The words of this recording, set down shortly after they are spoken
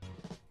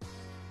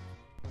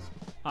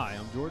Hi,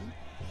 I'm Jordan,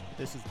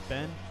 This is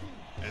Ben.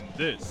 and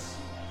this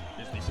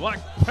is the Black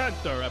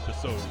Panther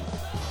episode.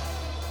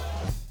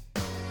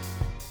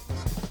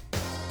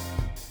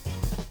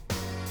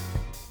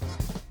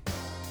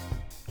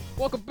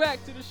 Welcome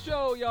back to the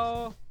show,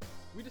 y'all.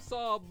 We just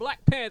saw Black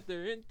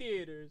Panther in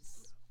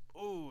theaters.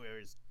 Ooh, it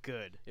was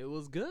good. It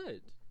was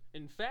good.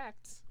 In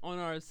fact, on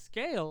our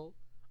scale,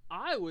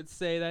 I would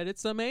say that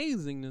it's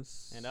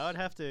amazingness. And I would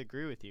have to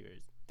agree with you.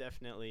 It's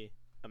definitely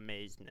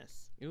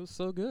amazingness. It was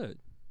so good.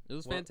 It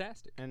was Well,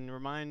 fantastic. And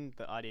remind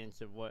the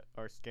audience of what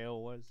our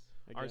scale was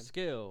again, Our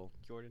scale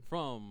Jordan.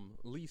 from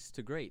least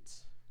to great.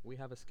 We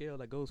have a scale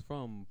that goes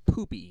from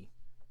poopy.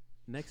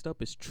 Next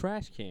up is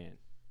trash can.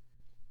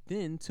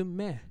 Then to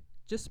meh.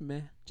 Just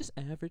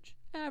average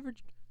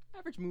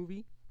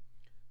movie.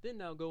 Then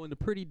now go into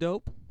pretty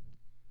dope.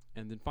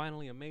 And then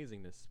finally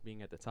amazingness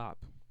being at the top.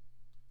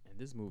 And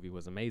this movie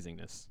was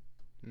amazingness.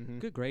 Mm-hmm.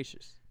 Good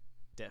gracious.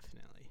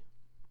 Definitely.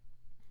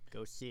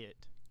 Go see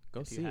it.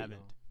 Go if see you it. haven't.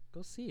 y'all.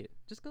 Go see it.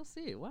 Just go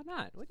see it. Why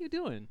not? What are you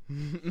doing?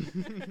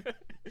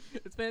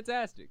 It's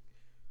fantastic.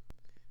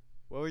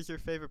 What was your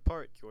favorite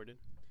part, Jordan?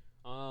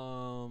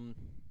 One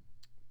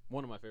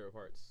of my favorite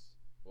parts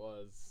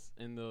was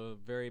in the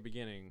very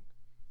beginning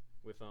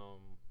with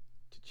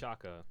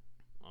T'Chaka,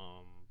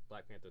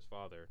 Black Panther's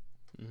father,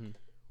 Mm-hmm.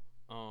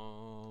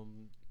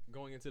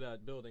 going into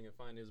that building and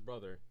finding his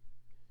brother,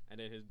 and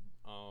then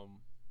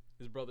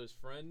his brother's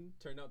friend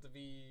turned out to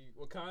be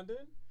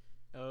Wakandan.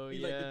 Oh, He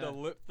yeah. like did the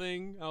lip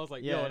thing. I was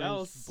like, Yeah, yo, and that it was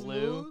was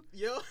blue. smooth.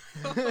 Yo,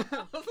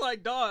 I was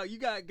like, dog, you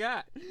got.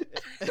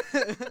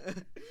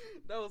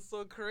 That was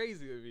so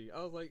crazy to me.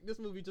 I was like, this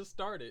movie just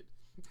started,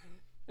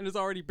 and there's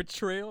already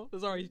betrayal.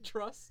 There's already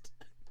trust.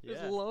 Yeah.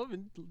 There's love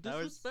and That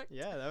was, disrespect.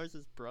 that was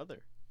his brother.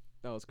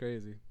 That was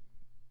crazy.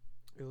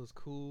 It was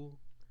cool.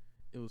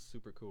 It was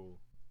super cool.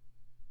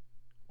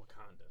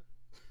 Wakanda.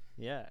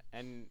 Yeah,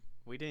 and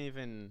we didn't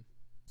even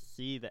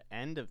see the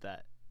end of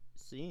that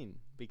scene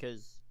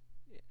because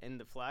in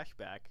the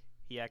flashback,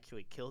 he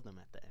actually killed him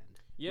at the end.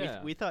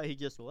 Yeah. We thought he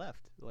just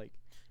left, like,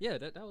 Yeah,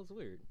 that was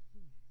weird.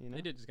 you know.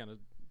 They did just kind of.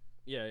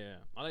 Yeah.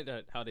 I like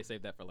that how they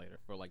saved that for later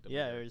for like the.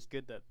 Yeah, bigger- it was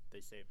good that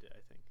they saved it, I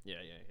think. Yeah.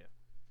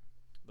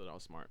 That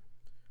was smart.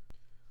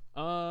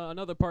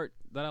 Another part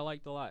that I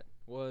liked a lot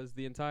was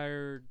the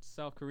entire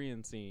South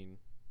Korean scene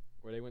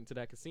where they went to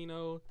that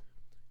casino,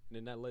 and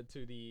then that led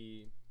to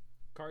the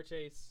car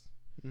chase,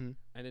 Mm-hmm.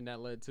 and then that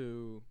led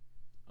to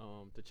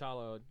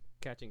T'Challa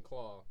catching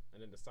Claw,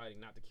 and then deciding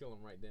not to kill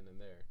him right then and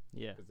there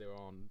Yeah. because they were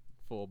on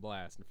full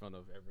blast in front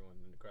of everyone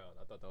in the crowd.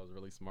 I thought that was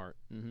really smart.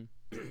 Mm-hmm.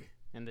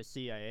 And the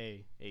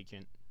CIA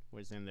agent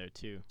was in there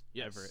too.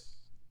 Everett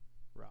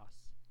Ross.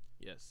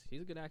 Yes,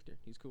 he's a good actor.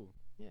 He's cool.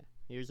 Yeah.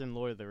 He was in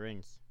Lord of the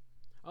Rings.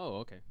 Oh,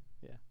 okay.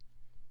 Yeah.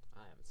 I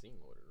haven't seen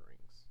Lord of the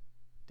Rings.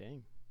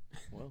 Dang.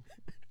 Well.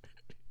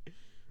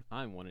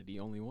 I'm one of the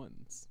only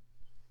ones.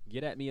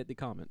 Get at me at the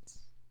comments.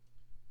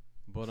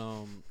 But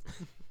I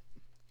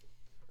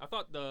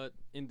thought the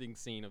ending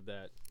scene of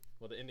that,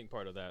 well, the ending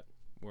part of that,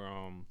 where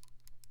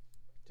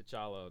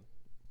T'Challa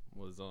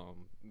was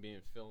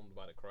being filmed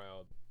by the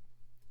crowd,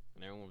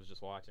 and everyone was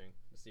just watching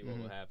to see what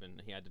Mhm. would happen.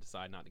 And he had to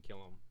decide not to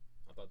kill him.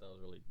 I thought that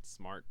was really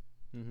smart,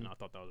 Mm-hmm. and I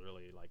thought that was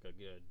really like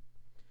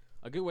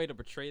a good way to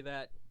portray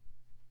that,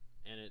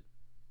 and it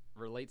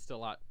relates to a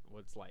lot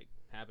what's like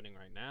happening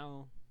right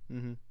now.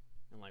 Mm-hmm.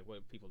 And like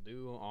what people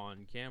do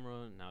on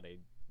camera and how they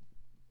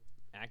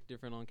act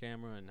different on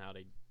camera and how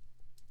they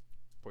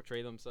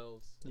portray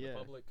themselves to Yeah. the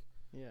public.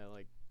 Yeah,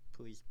 like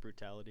police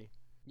brutality.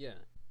 Yeah.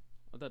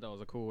 I thought that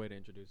was a cool way to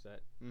introduce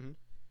that.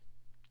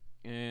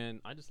 Mm-hmm.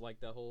 And I just like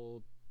that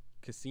whole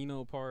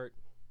casino part.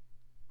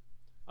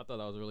 I thought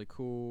that was really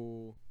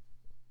cool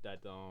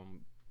that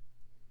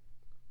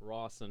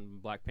Ross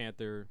and Black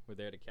Panther were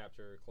there to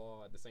capture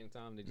Claw at the same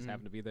time. They just Mhm.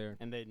 happened to be there.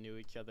 And they knew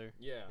each other.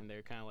 Yeah. And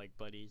they're kind of like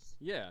buddies.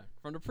 Yeah,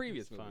 from the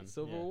previous It's movie, fun,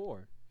 Civil yeah.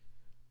 War.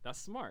 That's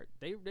smart.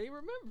 They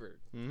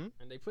remembered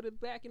Mm-hmm. and they put it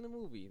back in the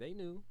movie. They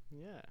knew.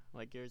 Yeah,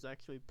 like it was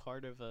actually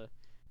part of a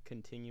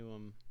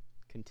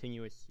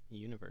continuous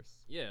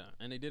universe. Yeah,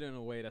 and they did it in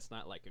a way that's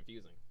not like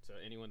confusing to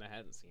anyone that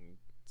hasn't seen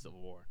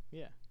Civil War.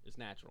 Yeah. It's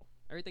natural.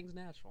 Everything's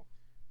natural.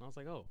 And I was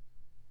like, oh,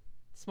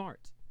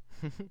 smart.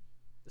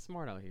 It's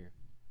smart out here.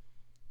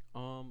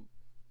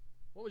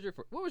 What was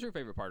your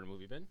favorite part of the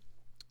movie, Ben?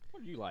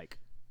 What did you like?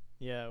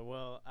 Yeah,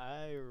 well,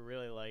 I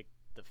really like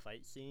the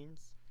fight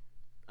scenes.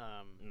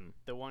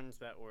 The ones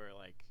that were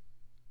like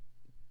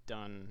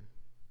done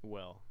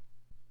well.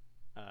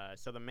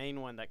 So the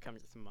main one that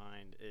comes to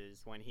mind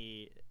is when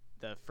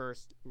the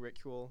first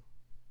ritual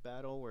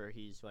battle where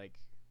he's like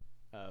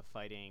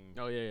fighting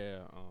Oh yeah.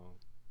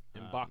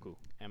 M'Baku.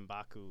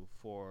 M'Baku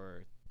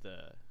for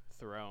the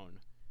throne,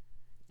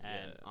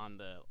 and Yeah. on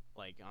the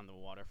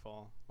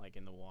waterfall, like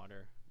in the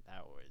water,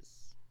 that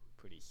was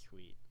pretty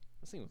sweet.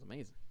 That scene was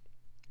amazing.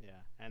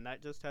 Yeah, and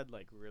that just had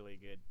like really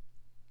good,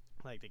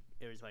 like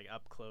it was like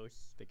up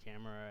close the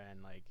camera,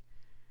 and like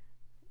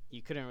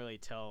you couldn't really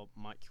tell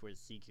much was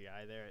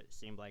CGI there. It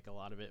seemed like a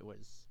lot of it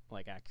was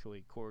like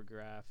actually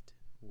choreographed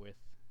with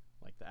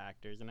like the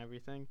actors and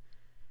everything.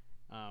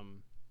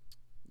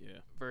 Yeah.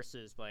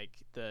 versus like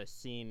the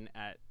scene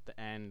at the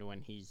end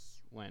when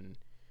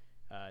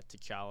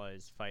T'Challa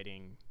is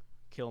fighting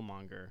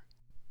Killmonger,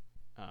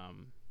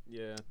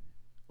 Yeah.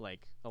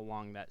 like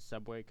along that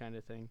subway kind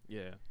of thing,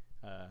 Yeah.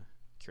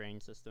 train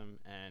system,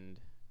 and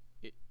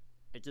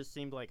it just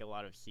seemed like a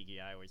lot of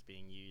CGI was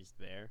being used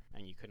there,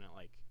 and you couldn't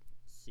like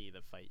see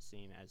the fight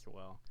scene as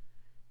well.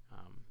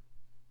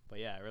 But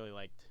yeah, I really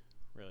liked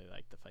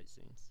the fight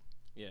scenes.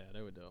 Yeah,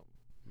 they were dope.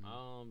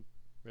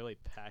 Really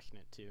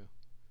passionate too.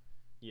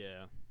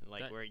 Yeah.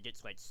 Like That- where he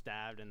gets like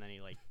stabbed and then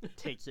he like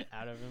takes it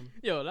out of him.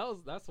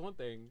 Yo, that's one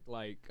thing.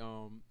 Like,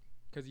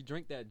 cause you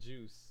drink that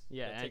juice.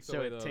 Yeah, that and takes so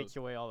away it takes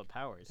away all the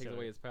powers. takes so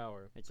away his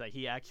power. It's like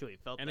he actually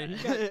felt And that.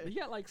 then he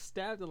got like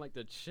stabbed in like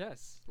the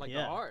chest, like the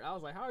Yeah. heart. I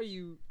was like, how are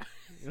you?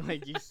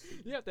 Like you,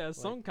 You have to have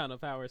some kind of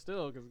power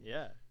still, cause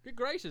yeah. good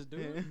gracious,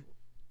 dude.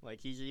 Like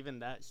he's even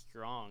that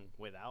strong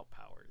without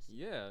powers.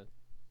 Yeah,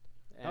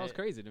 that was And-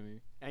 crazy to me.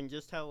 And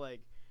just how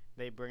like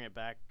they bring it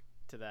back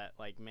to that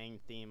like main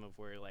theme of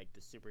where like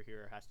the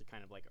superhero has to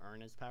kind of like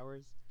earn his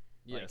powers.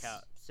 Yes. Like how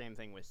same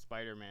thing with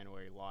Spider-Man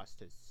where he lost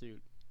his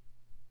suit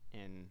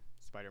in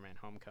Spider-Man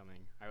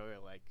Homecoming. I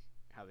really like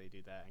how they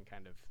do that, and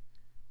kind of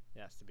it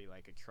has to be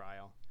like a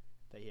trial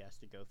that he has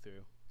to go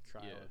through.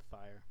 Trial Yeah. with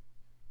fire.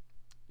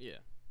 Yeah.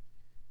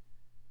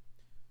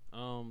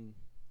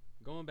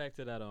 Going back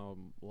to that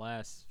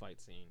last fight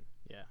scene,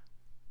 Yeah.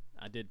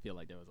 I did feel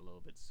like there was a little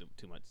bit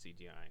too much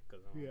CGI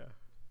because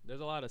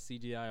there's a lot of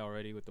CGI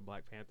already with the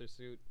Black Panther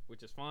suit,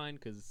 which is fine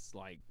because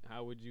like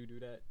how would you do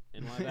that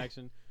in live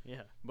action?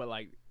 Yeah. But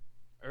like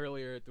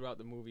earlier throughout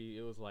the movie,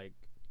 it was like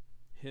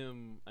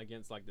him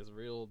against like this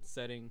real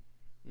setting,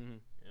 Mm-hmm.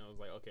 and I was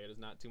like, okay, there's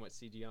not too much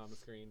CGI on the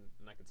screen,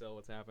 and I can tell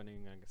what's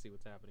happening, I can see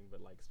what's happening,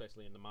 but like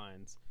especially in the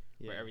mines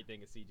where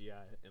everything is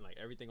CGI and like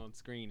everything on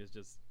screen is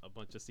just a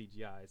bunch of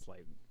CGI. It's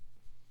like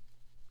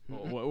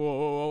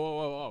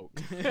whoa.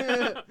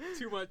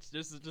 Too much,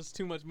 just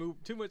too much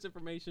too much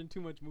information,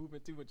 too much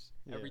movement, too much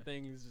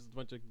everything is just a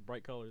bunch of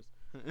bright colors.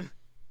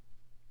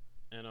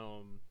 And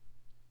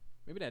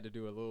maybe that had to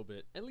do a little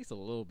bit, at least a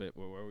little bit,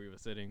 where we were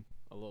sitting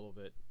a little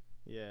bit.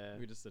 Yeah.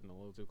 We were just sitting a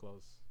little too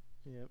close.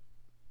 Yep.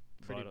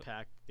 Pretty But,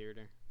 packed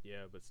theater.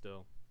 yeah, but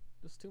still,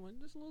 just too much,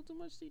 just a little too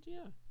much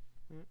CGI,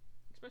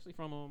 especially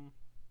from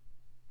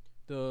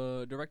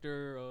the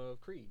director of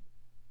Creed,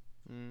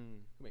 who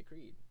made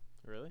Creed.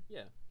 Really?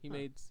 Yeah, he Huh.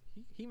 made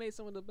he made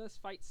some of the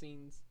best fight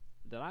scenes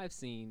that I've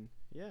seen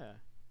Yeah.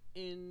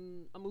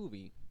 in a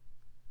movie.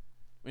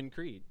 In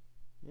Creed,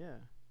 Yeah.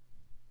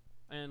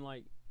 and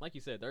like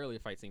you said, the earlier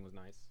fight scene was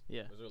nice.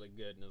 Yeah. It was really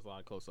good, and there's a lot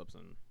of close-ups,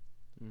 and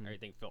Mm.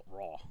 everything felt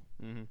raw.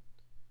 Mm-hmm.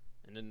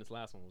 And then this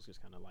last one was just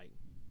kind of like,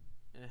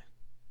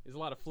 there's a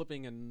lot of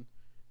flipping, and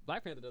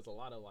Black Panther does a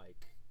lot of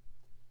like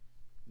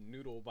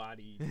noodle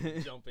body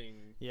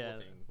jumping, Yeah.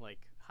 flipping. Like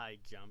high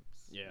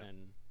jumps. Yeah.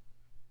 And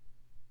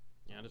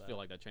Yeah, I all just that. feel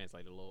like that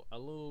translated a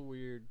little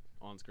weird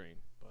on screen,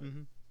 but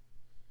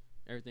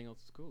everything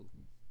else is cool.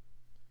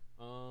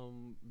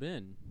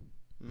 Ben,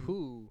 Mhm.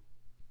 who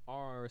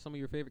are some of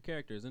your favorite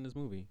characters in this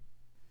movie?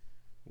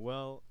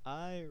 Well,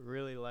 I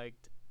really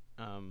liked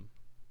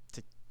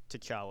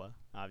T'Challa,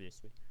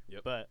 obviously.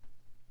 Yep. But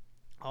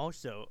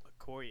also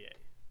Okoye.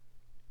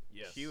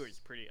 Yes. She was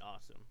pretty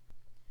awesome.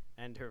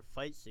 And her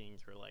fight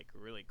scenes were like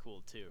really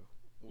cool too.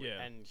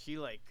 Yeah. And she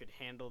like could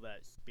handle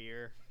that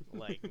spear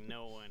like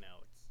no one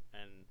else.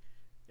 And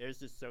it was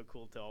just so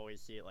cool to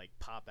always see it like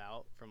pop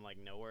out from like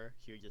nowhere.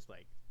 She would just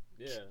like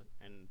Yeah.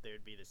 and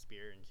there'd be the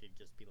spear and she'd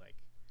just be like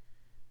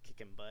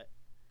kicking butt.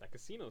 That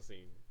casino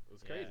scene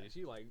was crazy. Yeah.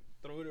 She like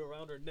threw it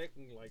around her neck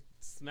and like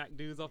smacked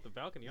dudes off the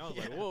balcony. I was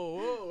like, Yeah.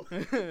 whoa,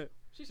 whoa.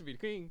 She should be the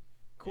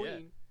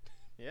queen.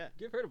 Yeah.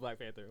 Give her the Black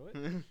Panther. What?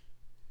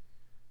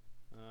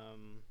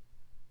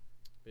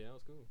 But yeah, that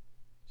was cool.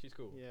 She's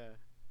cool. Yeah.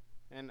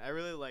 And I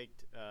really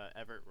liked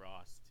Everett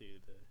Ross too,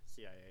 the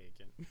CIA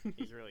agent.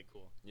 He's really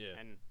cool. Yeah.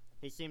 And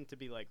he seemed to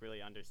be like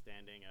really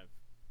understanding of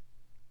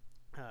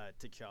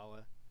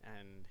T'Challa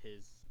and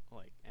his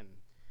like and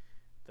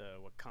the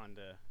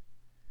Wakanda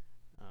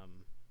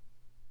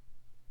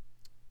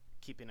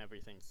keeping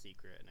everything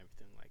secret and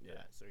everything like Yeah.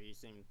 that. So he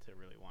seemed to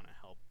really want to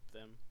help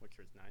them, which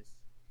was nice.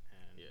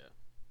 And Yeah.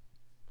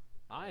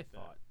 I I like that.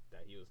 thought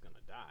that he was gonna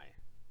die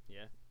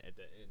yeah. at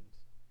the end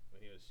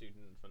when he was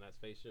shooting from that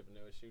spaceship and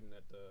they were shooting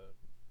at the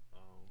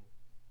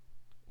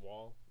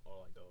wall or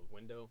like the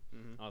window.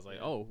 Mm-hmm. I was like,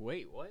 oh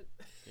wait, what?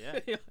 Yeah.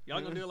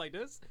 Y'all gonna do it like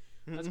this?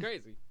 That's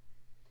crazy.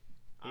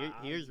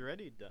 He was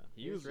ready to.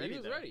 He was ready.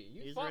 ready. though.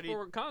 You He's fought ready.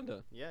 for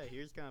Wakanda. Yeah, he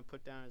was gonna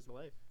put down his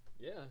life.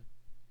 Yeah.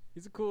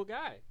 He's a cool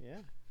guy.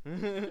 Yeah.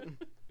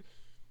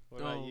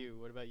 What about you?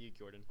 What about you,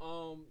 Jordan?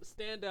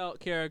 Standout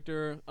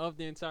character of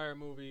the entire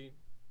movie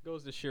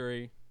goes to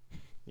Shuri.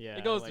 Yeah,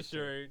 It goes I to liked her.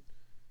 Shuri.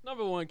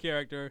 Number one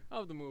character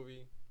of the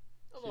movie.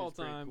 Of She all was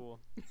pretty time. Cool.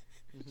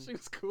 She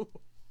was cool.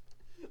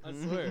 I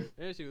swear.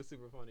 And she was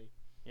super funny.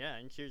 Yeah,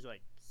 and she was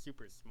like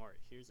super smart.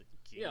 She was a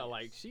genius. Yeah,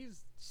 like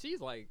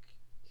she's like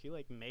she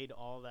like made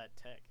all that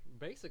tech.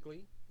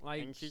 basically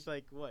like And she's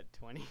like what,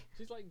 20?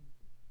 she's like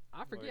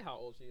I forget Or- how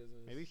old she is.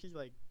 Maybe she's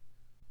like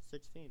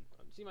 16.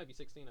 She might be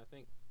 16, I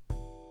think.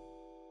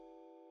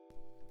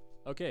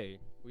 Okay,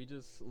 we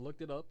just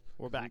looked it up.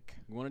 We're back.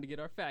 We wanted to get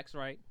our facts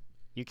right.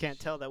 You can't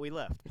tell that we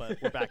left, but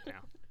we're back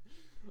now.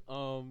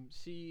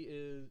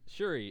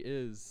 Shuri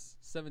is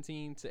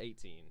 17 to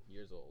 18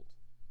 years old.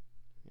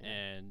 Yeah.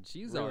 And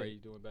she's Really? already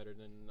doing better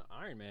than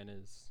Iron Man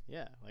is.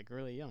 Yeah, like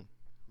really young.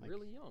 Like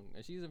Really young.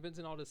 And she's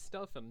inventing all this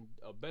stuff and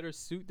a better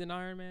suit than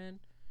Iron Man.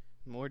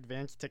 more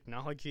advanced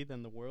technology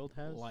than the world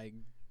has. Like,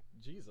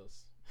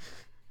 Jesus.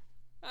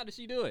 How did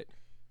she do it?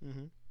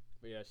 Mm-hmm.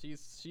 But yeah,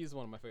 she's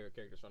one of my favorite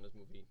characters from this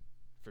movie,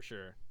 for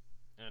sure.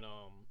 And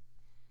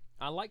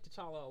I like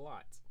T'Challa a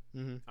lot.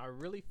 Mm-hmm. I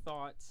really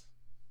thought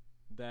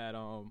that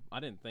I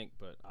didn't think,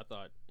 but I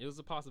thought it was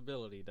a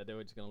possibility that they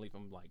were just gonna leave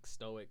him like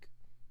stoic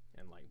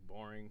and like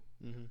boring.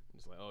 Mm-hmm.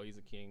 Just like, oh, he's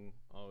a king.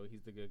 Oh,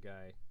 he's the good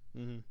guy.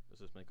 Mm-hmm. Let's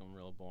just make him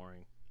real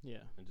boring Yeah.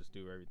 and just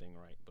do everything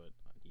right. But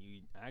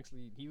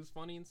he was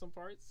funny in some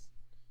parts.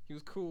 He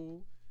was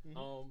cool.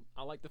 Mhm.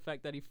 I like the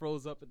fact that he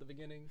froze up at the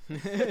beginning.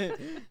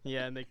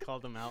 Yeah, and they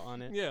called him out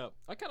on it. Yeah,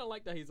 I kind of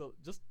like that he's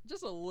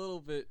just a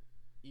little bit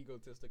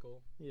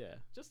egotistical, Yeah.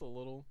 just a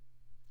little.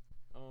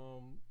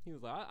 He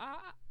was like,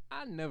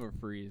 I never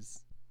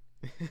freeze.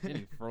 And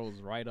he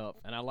froze right up,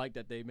 and I like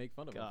that they make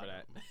fun of him Got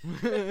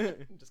for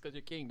that. Just because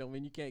you're king don't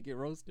mean you can't get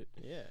roasted.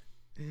 Yeah.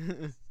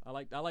 I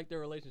like their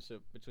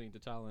relationship between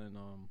T'Challa and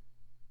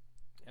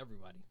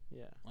everybody.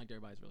 Yeah. I like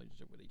everybody's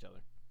relationship with each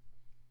other.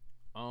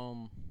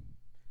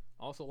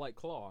 Also like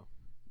Claw.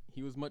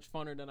 He was much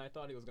funner than I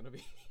thought he was gonna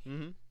be.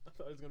 Mm-hmm. I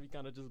thought he was gonna be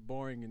kind of just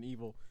boring and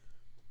evil,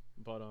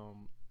 but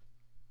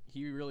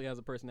he really has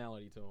a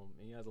personality to him.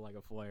 And he has like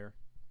a flair.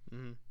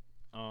 Mm-hmm.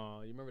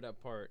 You remember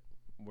that part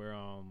where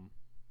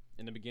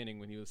in the beginning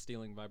when he was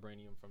stealing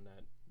vibranium from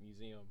that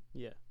museum,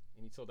 Yeah.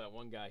 and he told that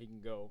one guy he can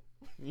go.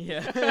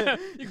 Yeah.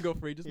 You can go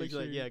free. Just make He's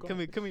sure. like, you yeah, go.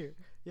 come here.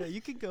 Yeah,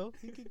 you can go.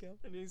 You can go.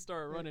 And then he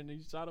started running and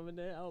he shot him in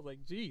the head. I was like,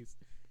 jeez.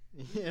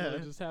 Yeah.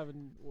 Just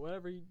having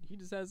whatever he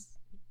just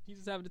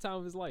having the time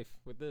of his life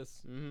with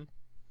this. Mm-hmm.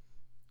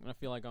 And I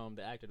feel like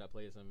the actor that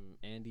plays him,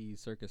 Andy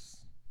Serkis,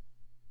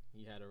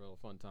 he had a real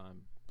fun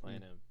time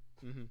playing him.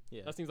 Mm-hmm.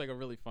 Yeah. That seems like a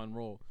really fun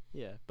role.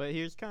 Yeah, but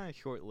he was kind of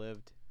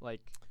short-lived.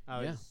 Like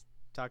I Yeah. was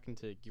talking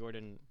to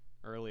Jordan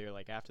earlier,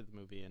 like after the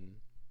movie, and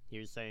he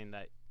was saying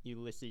that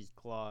Ulysses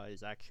Claw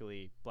is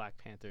actually Black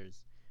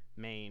Panther's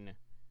main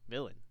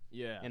villain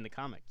Yeah. in the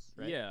comics,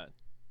 right? Yeah.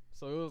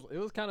 So it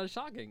was kind of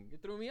shocking.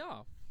 It threw me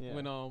off Yeah.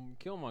 when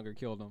Killmonger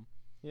killed him.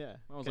 Yeah.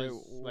 I was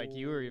 'Cause, like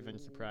you were even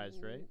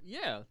surprised, right?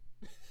 Yeah.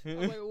 I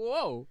was like,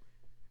 whoa.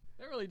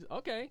 That really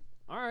okay.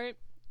 All right.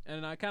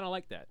 And I kind of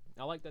like that.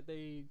 I like that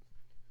they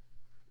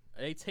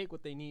take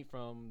what they need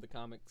from the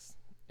comics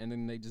and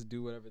then they just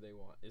do whatever they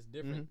want. It's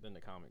different than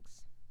the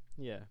comics.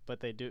 Yeah, but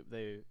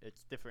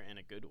it's different in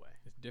a good way.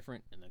 It's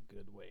different in a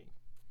good way.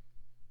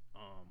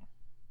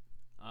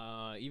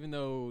 Even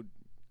though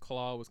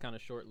Claw was kind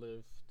of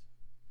short-lived,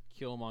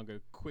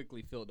 Killmonger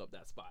quickly filled up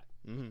that spot.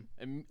 Mm-hmm.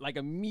 And like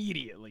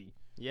immediately.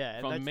 Yeah,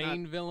 and From that's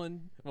main not,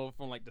 villain,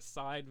 from like the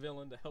side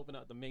villain to helping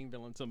out the main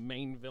villain to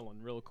main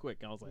villain real quick.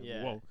 I was like,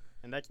 yeah, whoa.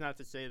 and that's not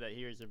to say that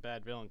he was a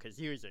bad villain, because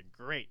he was a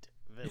great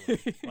villain.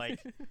 Like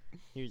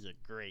he was a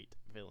great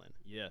villain.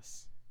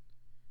 Yes.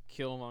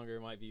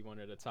 Killmonger might be one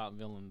of the top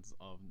villains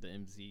of the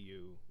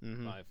MCU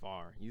Mhm. by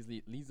far. He's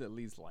at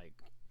least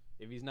like,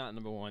 if he's not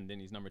number one, then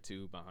he's number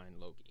 2 behind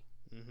Loki.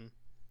 Mm-hmm.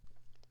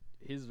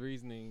 His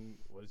reasoning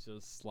was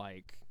just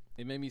like,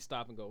 it made me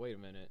stop and go, wait a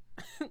minute.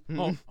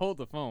 Mm-hmm. Hold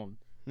the phone.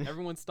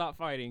 Everyone stop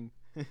fighting.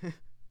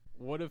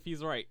 What if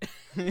he's right?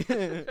 Wait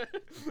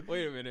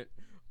a minute.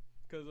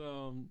 Because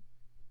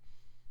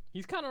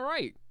he's kind of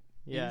right.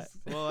 Yeah. He's-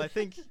 Well, I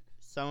think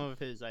some of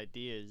his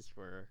ideas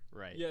were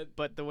right. Yeah.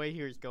 But the way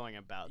he was going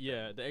about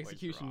Yeah, them the was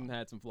execution wrong.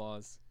 had some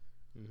flaws,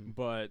 Mhm.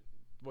 but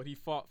what he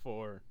fought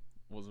for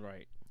was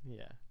right.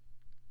 Yeah.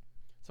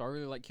 So I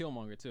really like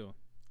Killmonger too.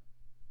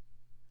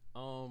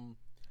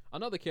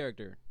 Another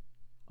character,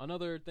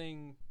 another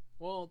thing.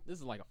 Well, this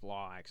is like a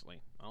flaw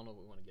actually. I don't know if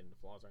we want to get into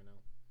flaws right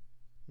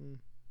now.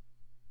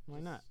 Why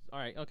not? All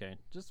right, okay.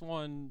 Just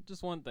one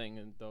thing,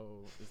 and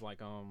though is like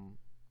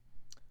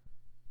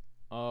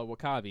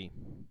Wakabi,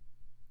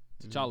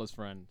 T'Challa's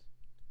friend.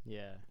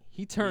 Yeah.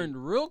 He turned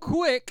real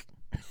quick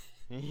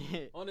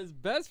on his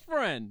best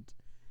friend,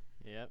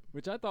 Yep.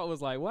 which I thought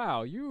was like,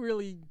 wow, you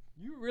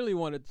really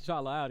wanted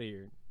T'Challa out of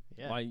here.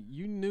 Yeah. Like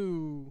you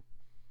knew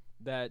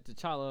that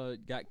T'Challa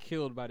got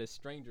killed by this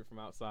stranger from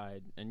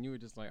outside, and you were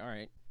just like, all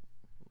right,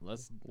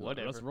 let's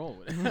Whatever. roll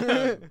with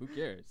it. Who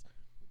cares?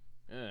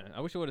 Yeah,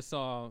 I wish I would have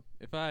saw.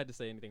 If I had to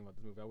say anything about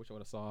this movie, I wish I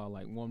would have saw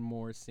like one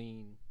more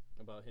scene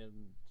about him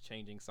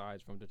changing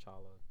sides from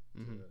T'Challa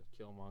Mhm. to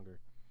Killmonger.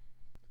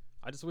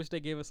 I just wish they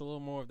gave us a little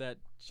more of that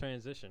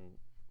transition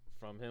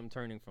from him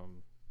turning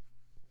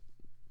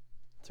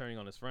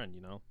on his friend.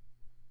 You know,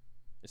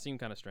 it seemed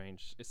kind of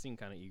strange. It seemed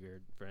kind of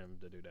eager for him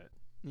to do that.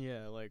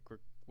 Yeah, like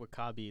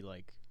Wakabi,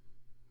 like,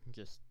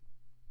 just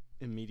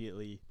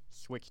immediately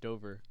switched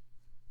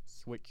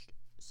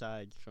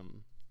sides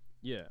from.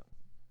 Yeah,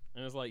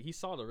 and it's like he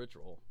saw the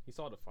ritual, he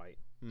saw the fight,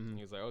 and Mm-hmm.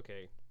 he was like,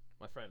 okay,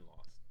 my friend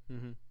lost.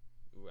 Mm-hmm.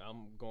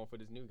 I'm going for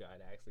this new guy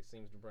that actually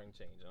seems to bring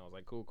change. And I was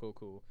like, cool.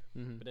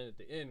 Mm-hmm. But then at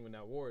the end, when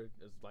that war is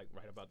like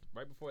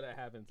right before that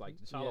happens, like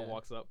T'Challa Yeah.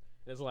 walks up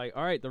and it's like,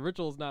 all right, the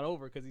ritual's not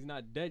over because he's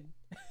not dead.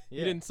 He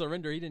didn't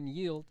surrender. He didn't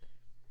yield.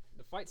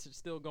 The fight should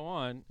still go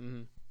on.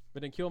 Mm-hmm.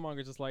 But then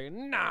Killmonger's just like,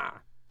 nah,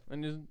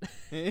 and just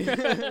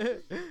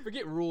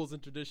forget rules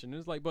and tradition.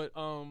 It's like, but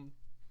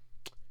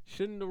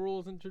shouldn't the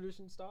rules and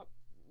tradition stop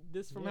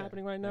this from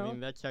happening right now? I mean,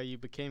 that's how you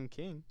became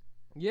king.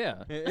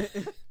 Yeah.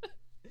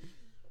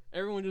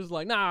 Everyone just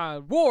like, nah,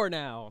 war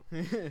now.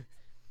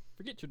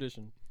 Forget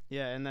tradition.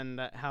 Yeah, and then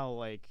that how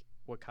like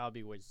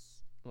W'Kabi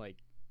was like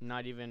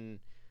not even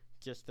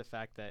just the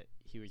fact that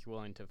he was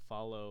willing to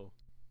follow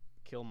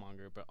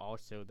Killmonger, but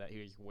also that he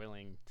was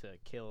willing to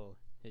kill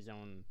his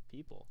own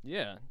people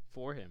Yeah.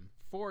 for him.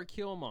 For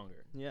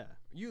Killmonger. Yeah.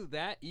 You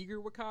that eager,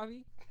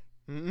 W'Kabi?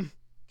 Mm-hmm.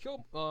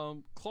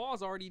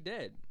 Claw's already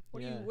dead.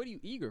 What Yeah. are you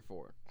eager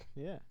for?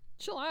 Yeah.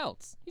 Chill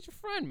out. He's your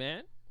friend,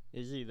 man.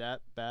 Is he that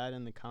bad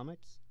in the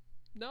comics?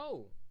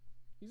 No.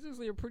 He's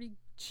usually a pretty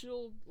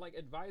chill like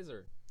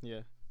advisor.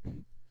 Yeah.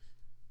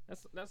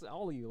 That's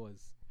all he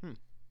was. Hmm.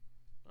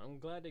 I'm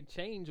glad they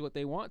changed what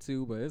they want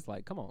to, but it's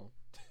like, come on.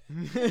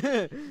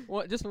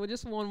 What? Just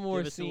one more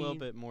Give us scene. a little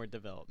bit more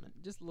development.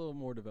 Just a little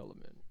more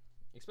development,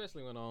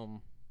 especially when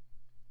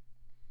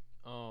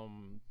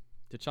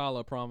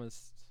T'Challa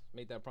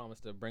made that promise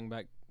to bring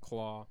back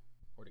Claw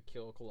or to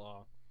kill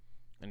Claw,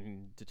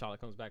 and T'Challa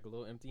comes back a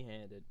little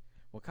empty-handed.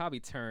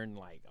 W'Kabi turned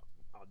like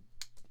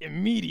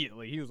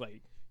immediately. He was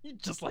like, "You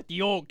just like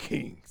the old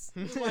kings."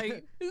 It's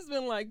like it's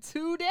been like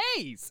 2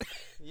 days.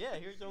 Yeah,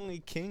 he was only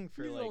king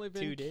for He's like only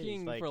been 2 days.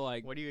 king like, for,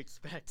 like, what do you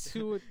expect?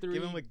 2 or 3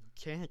 Give him a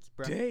chance,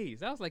 bro. days.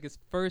 That was like his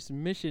first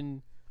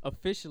mission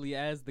officially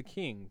as the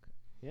king.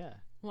 Yeah.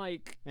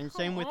 Like, And come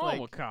same with, on,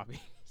 like, W'Kabi.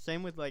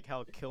 Same with like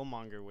how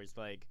Killmonger was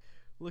like,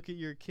 look at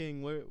your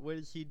king. What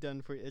has he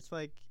done for you? It's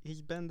like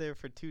he's been there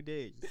for 2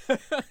 days.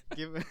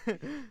 Give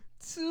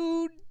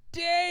 2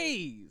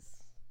 days.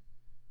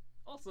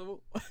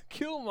 Also,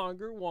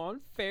 Killmonger won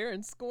fair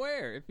and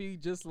square. If he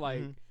just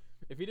like, Mhm.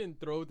 if he didn't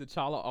throw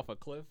T'Challa off a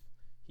cliff,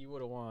 he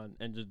would have won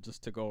and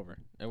just took over.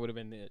 That would have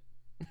been it.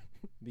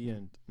 The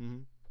end. Mm-hmm.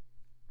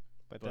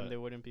 But then But- there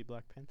wouldn't be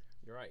Black Panther.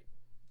 You're right.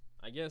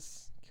 I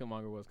guess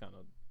Killmonger was kind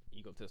of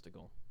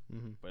egotistical,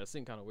 Mm-hmm. but it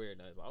seemed kind of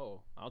weird. I was like,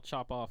 oh, I'll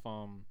chop off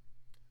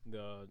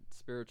the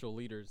spiritual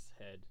leader's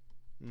head.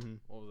 Mm-hmm.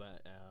 What was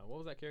that? What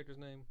was that character's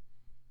name?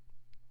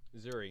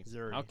 Zuri.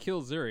 Zuri. I'll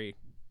kill Zuri.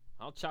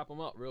 I'll chop him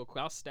up real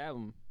quick. I'll stab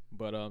him.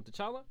 But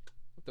T'Challa,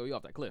 I'll throw you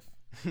off that cliff.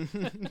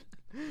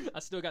 I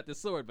still got this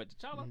sword, but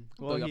T'Challa, I'll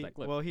throw well, you off that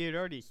cliff. well, he had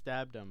already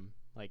stabbed him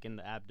like in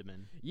the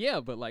abdomen. Yeah,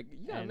 but like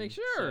you gotta make And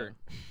sure.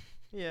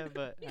 Yeah,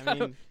 but You I gotta-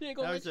 mean, you ain't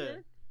gonna that make was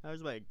sure. that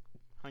was like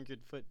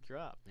 100-foot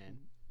drop, man.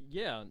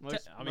 Yeah,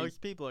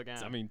 Most people are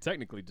gonna. I mean,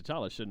 technically,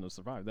 T'Challa shouldn't have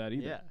survived that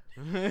either.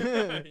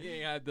 yeah. he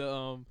ain't had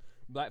the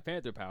Black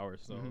Panther power,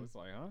 so Mhm. it's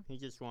like, huh? He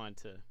just wanted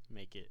to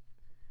make it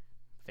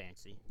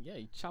fancy. Yeah,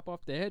 you chop off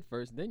the head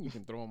first, then you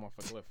can throw him off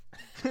a cliff.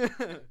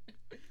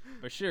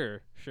 But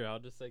sure, I'll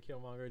just say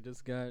Killmonger he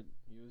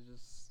was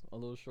just a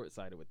little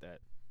short-sighted with that.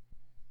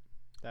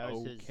 That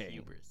was his Okay.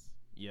 hubris.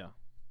 Yeah.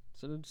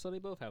 So they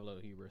both have a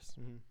little hubris.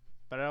 Hmm.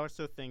 But I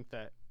also think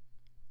that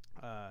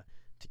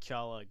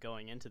T'Challa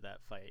going into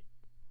that fight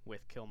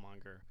with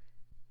Killmonger,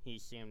 he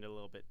seemed a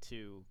little bit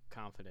too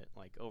confident,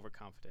 like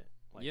overconfident.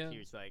 Like Yeah. he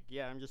was like,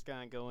 "Yeah, I'm just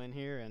gonna go in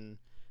here and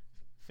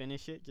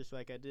finish it just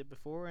like I did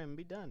before and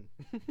be done."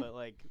 But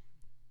like,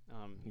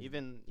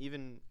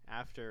 even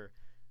after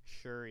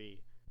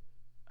Shuri,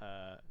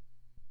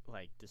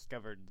 like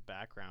discovered the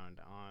background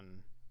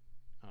on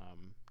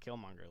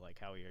Killmonger, like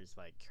how he was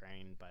like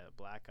trained by the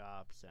Black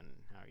Ops and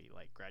how he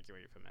like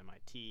graduated from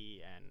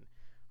MIT and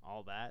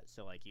all that.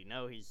 So like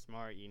he's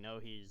smart,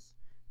 he's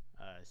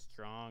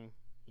strong,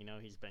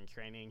 he's been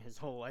training his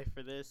whole life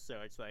for this.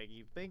 So it's like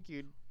you think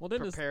you'd Well, then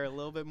prepare a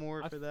little bit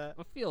more I for that.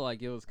 I feel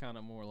like it was kind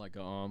of more like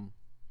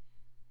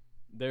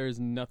there's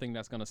nothing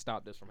that's gonna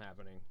stop this from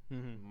happening.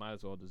 Mm-hmm. Might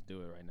as well just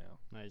do it right now.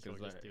 Might as well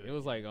 'Cause, just do it it.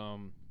 was like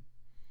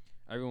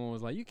everyone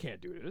was like, you can't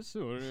do this,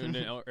 and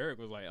then Eric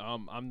was like,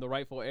 I'm the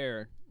rightful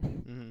heir.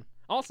 Mm-hmm.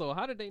 Also,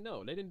 how did they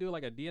know? They didn't do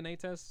like a DNA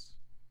test.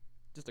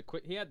 Just a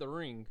quick. He had the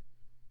ring.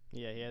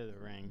 Yeah, he had the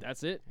ring.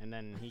 That's it. And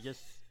then he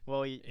just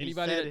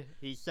Anybody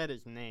he said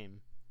his name,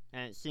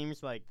 and it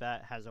seems like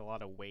that has a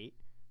lot of weight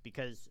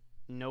because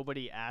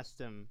nobody asked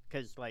him,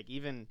 because like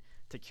even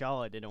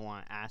T'Challa didn't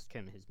want to ask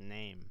him his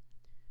name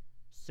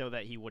so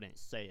that he wouldn't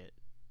say it,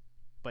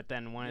 but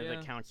then one of Yeah.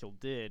 the council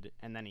did,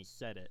 and then he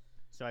said it.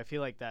 So I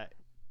feel like that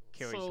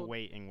carries So-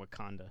 weight in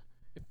Wakanda,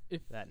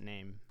 If that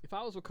name. if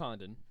I was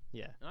Wakandan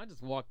Yeah. and I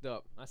just walked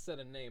up, I said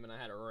a name and I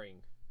had a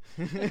ring,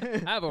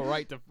 I have a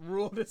right to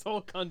rule this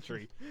whole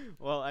country.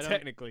 Well, I don't.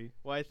 Technically,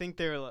 Well, I think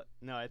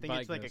no. I think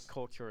it's like a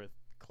Vagueness.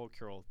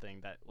 cultural thing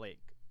that like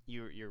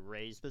you're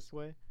raised this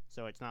way.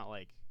 So it's not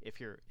like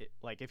if you're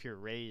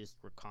raised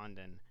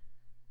Wakandan,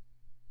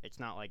 it's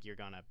not like you're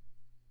gonna.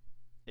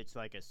 It's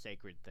like a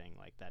sacred thing,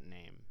 like that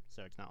name.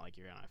 So it's not like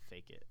you're gonna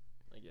fake it.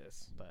 I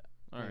guess. But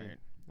All I mean, right.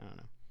 I don't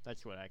know.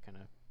 That's what I kind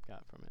of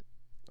got from it.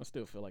 I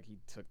still feel like he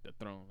took the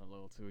throne a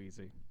little too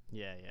easy.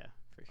 Yeah,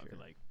 for I sure. feel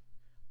like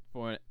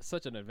for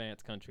such an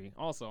advanced country.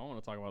 Also, I want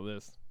to talk about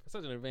this. For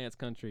such an advanced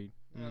country,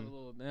 they have a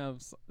little.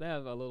 They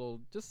have a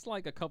little, just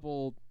like a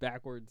couple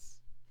backwards.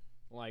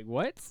 Like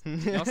what?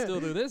 Y'all still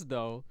do this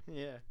though?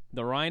 Yeah.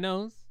 The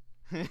rhinos,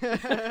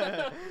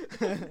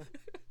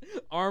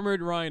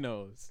 armored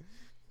rhinos.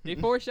 They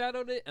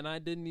foreshadowed it, and I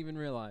didn't even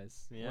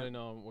realize when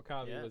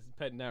Wakabi was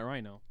petting that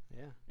rhino.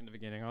 Yeah. In the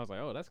beginning, I was like,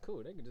 "Oh, that's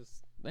cool.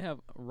 They have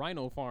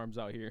rhino farms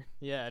out here."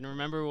 Yeah, and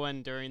remember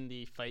when during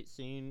the fight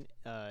scene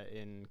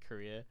in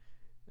Korea,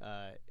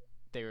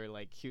 they were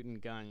like shooting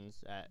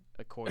guns at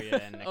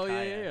Akoya and Nakaya. Oh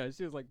yeah.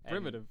 She was like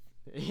primitive.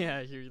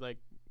 Yeah, she was like,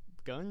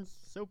 guns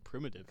so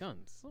primitive.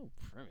 Guns so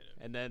primitive.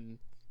 And then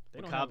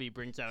They don't Wakabi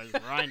brings out his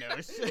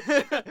rhinos.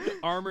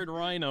 Armored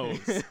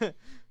rhinos.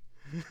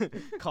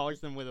 Calls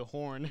them with a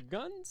horn.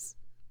 Guns?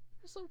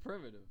 They're so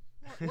primitive.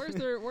 Where's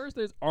their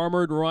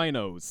armored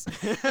rhinos?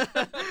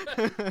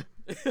 The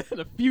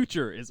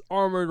future is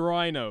armored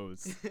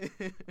rhinos.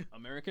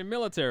 American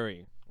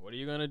military. What are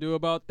you gonna do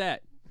about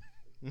that?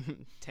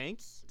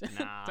 Tanks?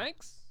 Nah.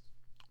 Tanks?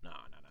 No.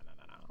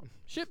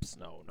 Ships?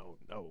 No.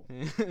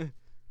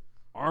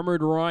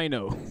 Armored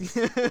rhinos.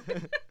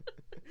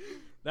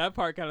 That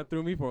part kind of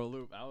threw me for a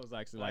loop. I was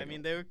actually like, I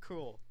mean, they were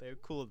cool. They were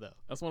cool though.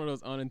 that's one of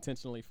those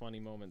unintentionally funny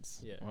moments.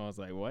 Yeah. Where I was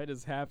like, what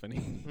is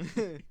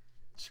happening?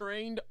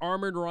 Trained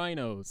armored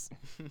rhinos.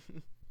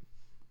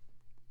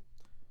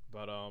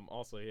 But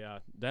also, yeah,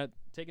 that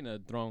taking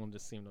the throne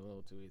just seemed a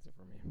little too easy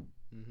for me.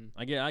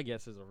 Mm-hmm. I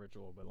guess it's a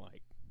ritual, but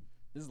like,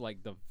 this is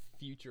like the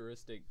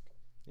futuristic,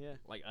 Yeah.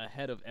 like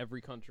ahead of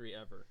every country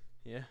ever.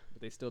 Yeah.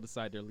 But they still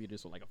decide their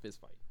leaders were like a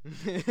fist fight.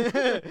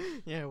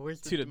 Yeah.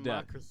 Where's the To the death.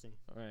 democracy?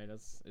 All right,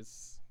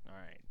 it's all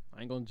right.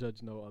 I ain't gonna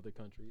judge no other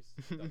countries.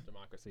 That's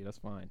democracy. That's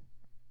fine.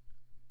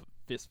 But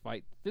fist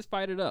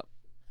fight it up.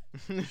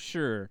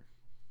 Sure.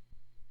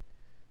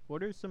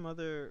 What are some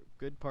other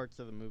good parts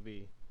of the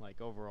movie,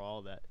 like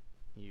overall, that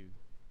you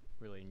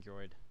really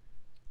enjoyed?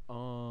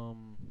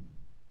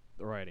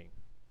 The writing.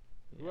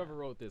 Yeah. Whoever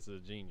wrote this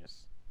is a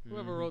genius.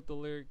 Whoever Mhm. wrote the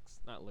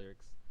lyrics, not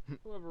lyrics.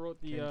 Whoever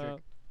wrote the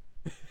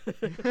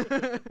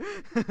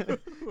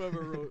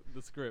whoever wrote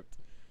the script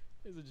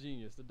is a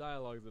genius. The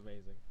dialogue is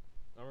amazing.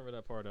 I remember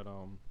that part that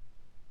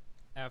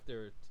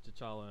after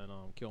T'Challa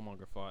and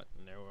Killmonger fought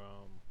and they were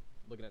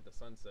looking at the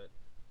sunset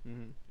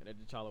Mhm. and then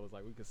T'Challa was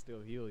like, "We could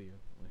still heal you."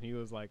 And he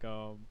was like,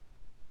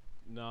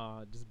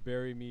 "Nah, just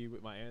bury me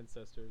with my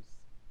ancestors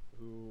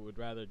who would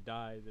rather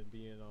die than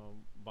be in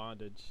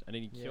bondage." And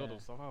then he killed Yeah.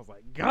 himself. I was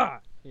like,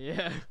 "God,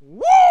 Yeah.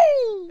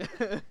 woo!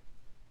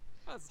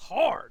 That's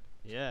hard."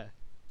 Yeah.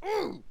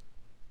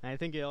 I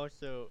think it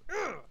also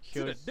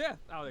To the shows. death.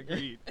 I would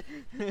agree.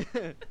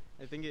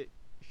 I think it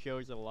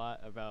shows a lot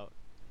about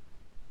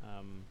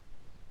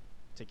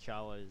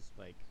T'Challa's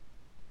like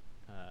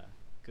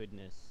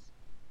goodness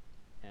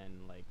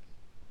and like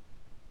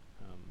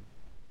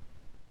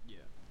Yeah.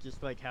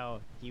 just like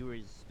how he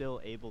was still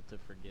able to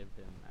forgive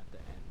him at the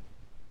end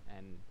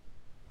and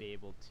be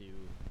able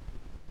to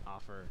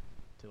offer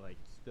to like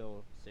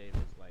still save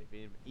his life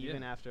even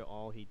Yeah. after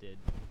all he did.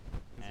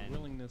 His And-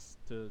 willingness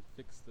to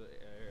fix the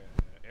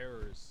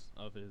errors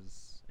of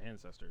his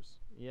ancestors.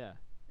 Yeah,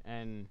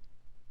 and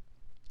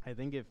I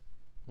think if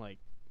like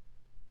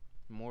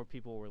more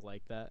people were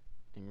like that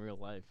in real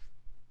life,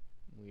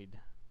 we'd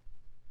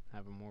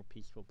have a more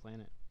peaceful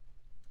planet.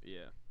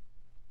 Yeah.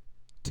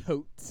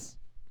 Totes.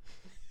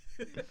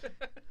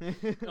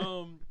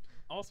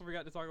 Also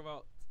forgot to talk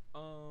about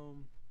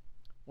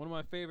one of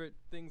my favorite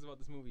things about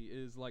this movie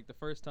is like the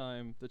first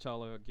time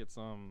T'Challa gets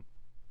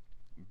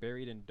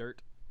buried in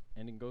dirt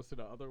and then goes to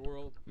the other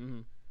world.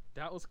 Mm-hmm.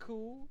 That was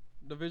cool.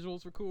 The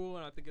visuals were cool,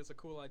 and I think it's a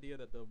cool idea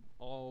that the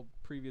all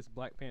previous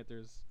Black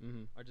Panthers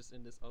Mm-hmm. are just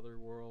in this other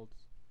world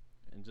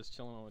and just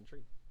chilling on a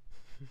tree.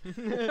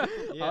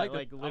 Yeah, like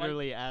like the- I like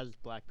literally as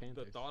Black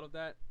Panthers. The thought of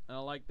that, and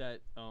I like that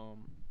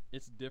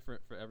it's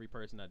different for every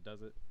person that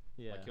does it.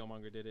 Yeah. Like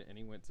Killmonger did it, and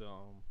he went to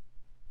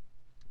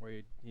where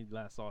he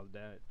last saw his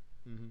dad.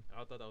 Mm-hmm.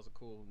 I thought that was a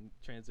cool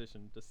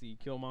transition to see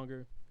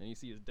Killmonger, and you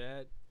see his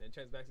dad, and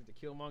trans back to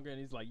Killmonger, and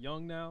he's like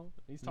young now,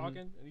 and he's Mhm.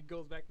 talking, and he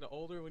goes back to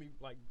older when he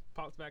like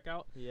pops back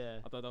out. Yeah.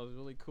 I thought that was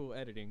really cool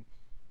editing.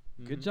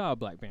 Mhm. Good job,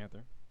 Black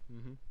Panther.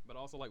 Mm-hmm. But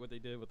also like what they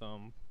did with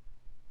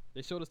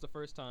they showed us the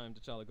first time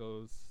T'Challa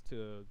goes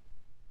to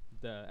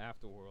the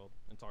afterworld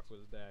and talks with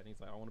his dad, and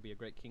he's like, "I want to be a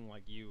great king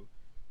like you.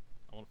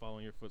 I want to follow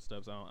in your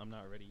footsteps. I'm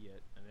not ready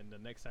yet." And then the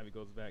next time he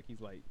goes back, he's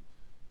like,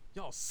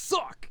 "Y'all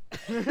suck.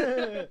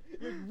 You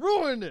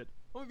ruined it.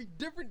 I'm gonna be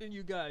different than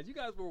you guys. You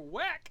guys were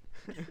whack.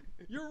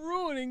 You're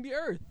ruining the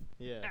earth."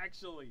 Yeah.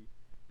 Actually,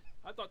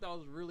 I thought that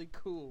was really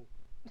cool.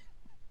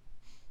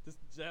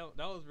 That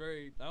was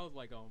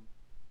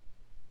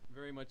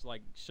very much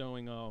like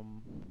showing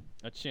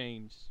a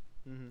change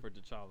Mm-hmm. for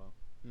T'Challa.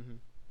 Mm-hmm.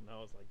 And that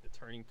was like the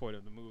turning point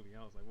of the movie.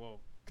 I was like, whoa.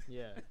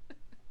 Yeah.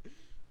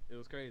 It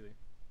was crazy.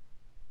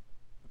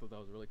 I thought that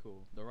was really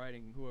cool. The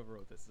writing, whoever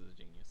wrote this is a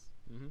genius.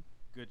 Mm-hmm.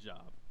 Good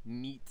job.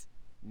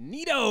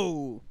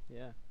 Neato.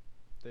 Yeah.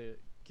 The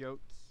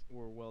jokes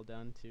were well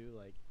done too.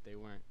 Like they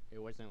weren't.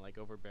 It wasn't like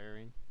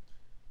overbearing.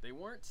 They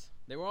weren't.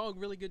 They were all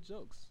really good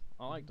jokes.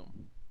 I liked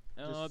them.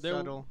 Just there-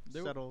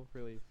 subtle,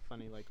 really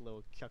funny, like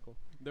little chuckle.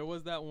 There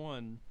was that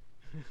one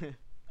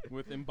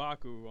with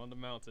M'Baku on the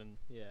mountain,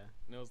 Yeah.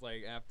 and it was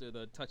like after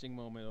the touching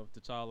moment of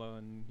T'Challa,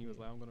 and he was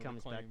like, "I'm gonna comes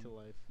reclaim." back to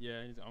life.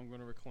 Yeah, I'm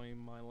gonna reclaim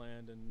my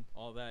land and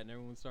all that, and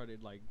everyone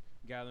started like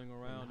gathering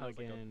around. And It was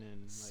like hugging a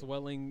and like,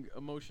 swelling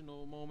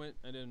emotional moment,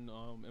 and then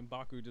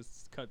M'Baku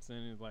just cuts in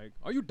and is like,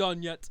 "Are you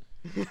done yet?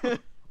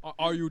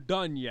 Are you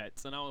done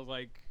yet?" And I was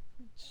like,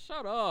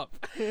 "Shut up!"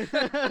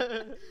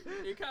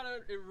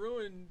 It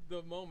ruined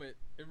the moment.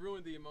 It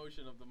ruined the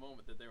emotion of the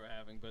moment that they were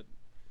having. But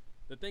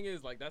the thing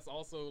is, like, that's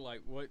also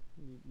like what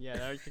yeah,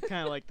 that was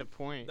kind of like the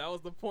point. that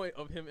was the point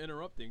of him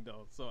interrupting,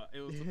 though. So it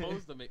was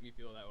supposed to make me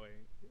feel that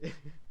way.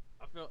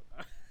 I felt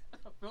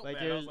Like,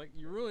 bad. it I was- was like,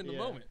 you ruined the yeah.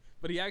 moment.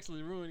 But he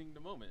actually ruining the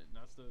moment. And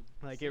that's the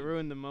Like scene. it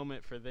ruined the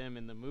moment for them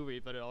in the movie,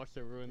 but it also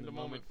ruined The the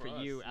moment moment for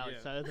for you us, yeah.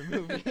 outside of the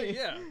movie.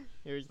 Yeah.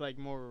 It was like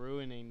more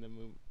ruining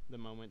the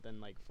moment than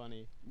like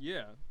funny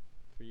Yeah,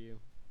 for you.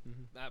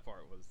 that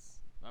part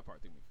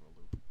threw me for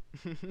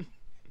a loop.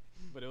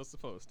 But it was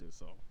supposed to.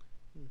 So,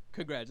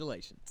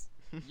 congratulations.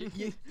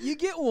 you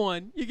get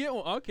one. You get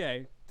one.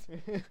 Okay.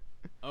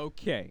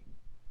 Okay.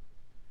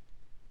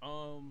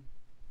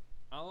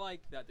 I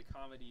like that the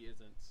comedy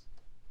isn't.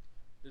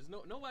 There's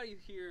nobody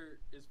here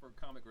is for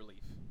comic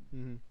relief.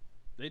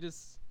 They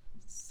just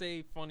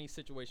say funny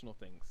situational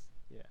things.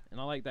 Yeah. And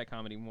I like that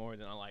comedy more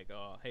than I like,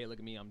 hey, look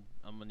at me,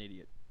 I'm an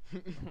idiot.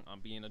 I'm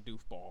being a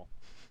doofball.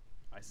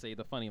 I say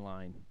the funny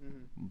line.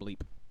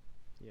 Bleep.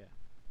 Yeah.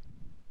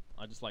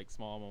 I just like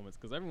small moments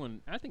because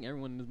I think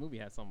everyone in this movie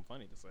had something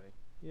funny to say.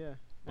 Yeah.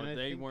 But And I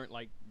they think- weren't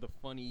like the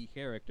funny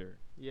character.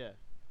 Yeah.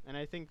 And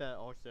I think that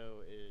also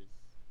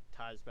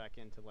ties back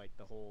into like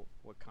the whole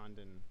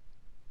Wakandan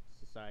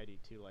society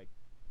too. Like,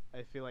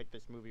 I feel like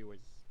this movie was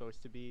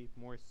supposed to be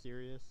more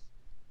serious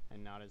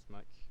and not as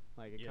much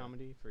like a Yeah.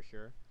 comedy for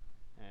sure.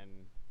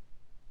 And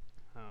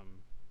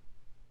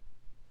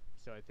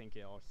so I think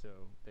they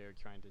were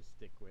trying to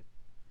stick with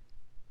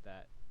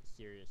that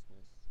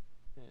seriousness.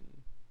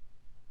 And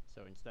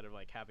so instead of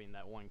like having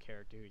that one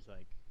character who's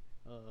like,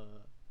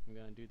 I'm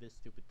gonna do this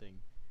stupid thing,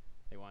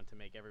 they want to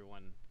make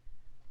everyone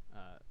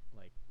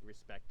like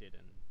respected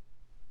and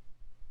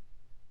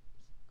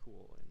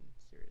cool and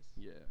serious.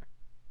 Yeah.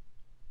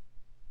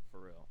 For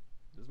real.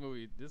 This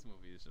movie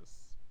is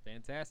just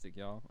fantastic,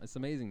 y'all. It's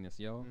amazingness,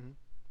 y'all.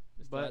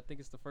 I But think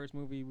it's the first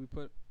movie we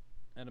put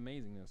at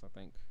amazingness, I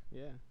think.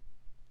 yeah,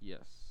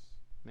 Yes.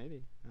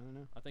 maybe, I don't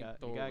know. I think you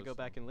Thor gotta was go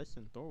back and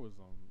listen. Thor was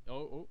yeah.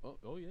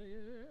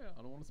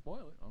 I don't want to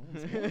spoil it. I don't want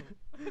to spoil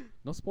it.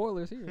 No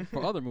spoilers here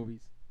for other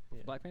movies.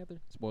 Yeah. Black Panther,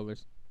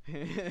 spoilers.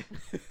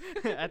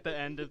 At the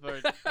end of our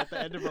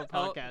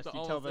I'll- podcast, you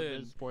almost tell them in.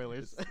 there's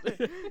spoilers.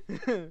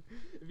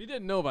 If you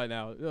didn't know by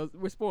now,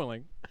 we're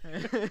spoiling.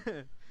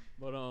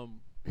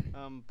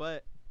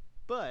 But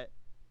but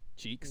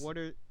cheeks. what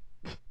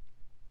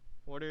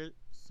are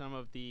some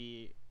of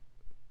the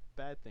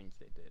bad things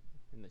they did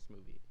in this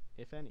movie,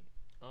 if any?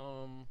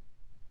 Kind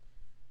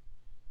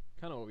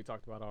of what we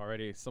talked about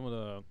already. Some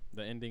of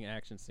the ending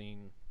action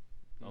scene,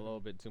 a little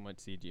bit too much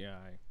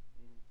CGI.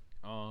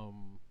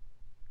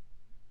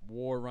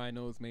 War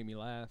rhinos made me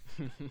laugh.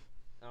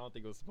 I don't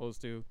think it was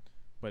supposed to,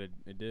 but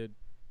it did.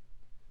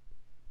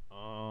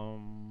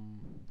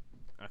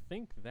 I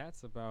think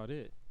that's about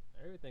it.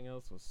 Everything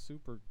else was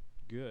super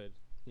good.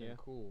 Yeah. And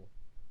cool.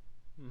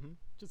 Mhm.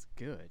 Just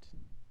good.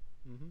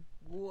 Mhm.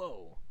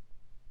 Whoa.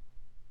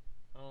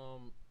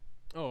 Oh,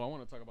 I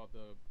want to talk about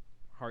the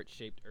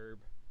heart-shaped herb.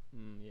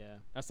 Yeah.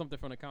 That's something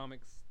from the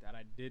comics that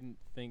I didn't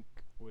think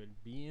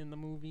would be in the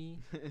movie,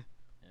 and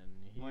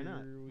here Why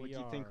not? we What do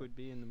you think are. would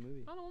be in the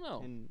movie I don't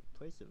know. in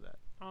place of that?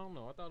 I don't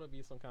know. I thought it'd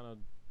be some kind of.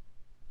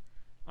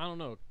 I don't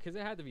know, cause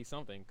it had to be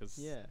something. Cause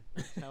Yeah.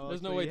 How there's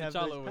else no would way you have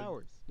T'Challa those would.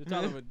 powers.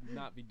 T'Challa would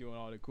not be doing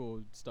all the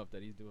cool stuff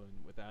that he's doing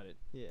without it.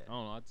 Yeah. I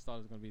don't know. I just thought it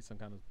was gonna be some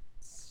kind of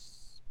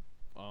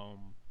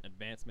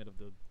advancement of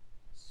the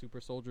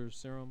super soldier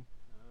serum,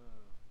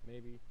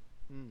 maybe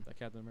Mm. that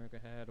Captain America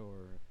had,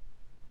 or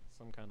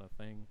some kind of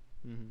thing.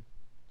 Mhm.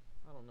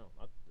 I don't know.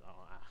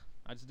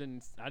 I just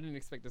didn't. I didn't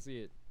expect to see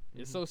it.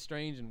 It's Mhm. so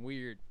strange and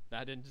weird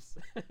that I didn't just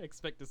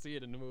expect to see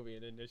it in the movie,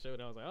 and then they showed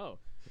it. I was like,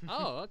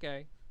 oh,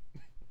 okay,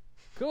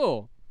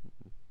 cool,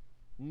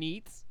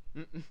 neat.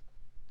 Mm-mm.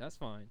 That's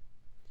fine.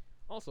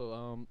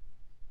 Also,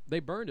 they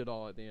burned it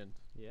all at the end.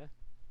 Yeah.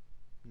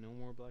 No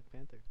more Black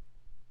Panther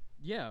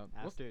Yeah.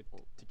 after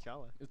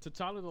T'Challa. Is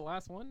T'Challa the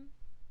last one?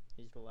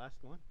 He's the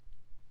last one,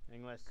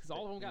 unless Because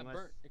all of them got unless-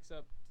 burnt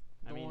except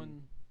I the mean,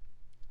 one.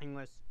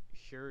 unless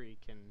Shuri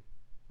can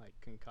like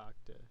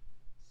concoct a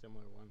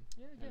similar one.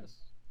 Yeah, I and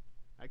guess.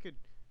 I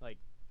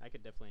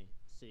could definitely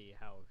see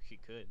how she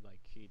could. Like,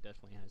 she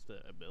definitely has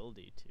the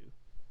ability to. You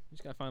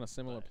just gotta find a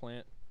similar but-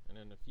 plant and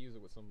then infuse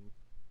it with some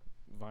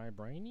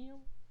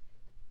vibranium.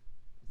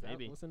 Is that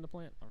Maybe. what's in the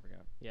plant? I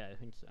forgot. Yeah, I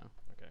think so.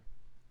 Okay.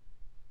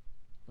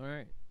 All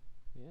right.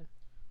 Yeah.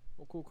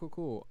 Well,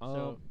 cool.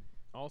 So-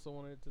 I also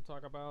wanted to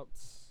talk about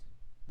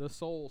the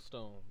Soul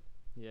Stone.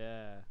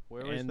 Yeah.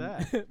 Where was and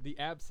that? the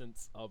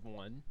absence of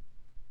one.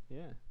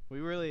 Yeah. We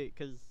really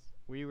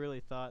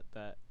thought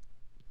that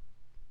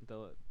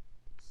the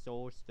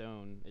Soul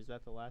Stone, is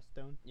that the last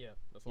stone? Yeah,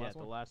 that's Yeah,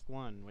 the last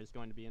one was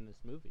going to be in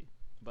this movie,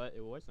 but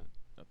it wasn't.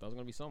 I thought it was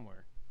gonna be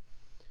somewhere.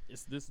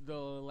 This is the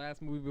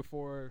last movie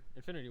before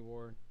Infinity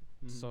War,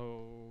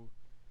 so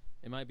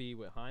it might be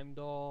with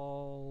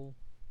Heimdall,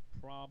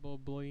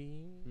 probably,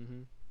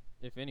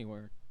 if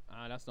anywhere.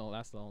 That's the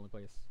only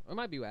place. Or it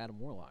might be with Adam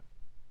Warlock.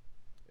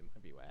 It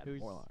might be with Adam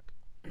Warlock.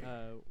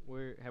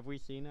 Where have we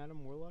seen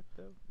Adam Warlock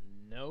though?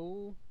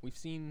 No, we've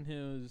seen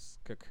his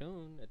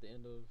cocoon at the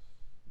end of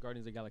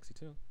Guardians of the Galaxy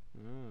 2.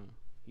 Oh.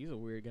 He's a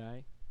weird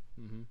guy.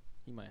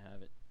 He might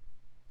have it,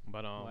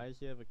 but why is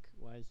he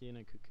in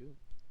a cocoon?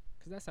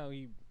 Because that's how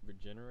he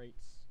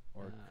regenerates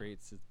or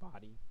creates his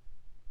body.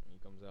 And he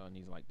comes out and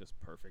he's like this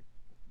perfect.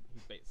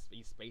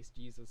 He's space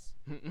Jesus,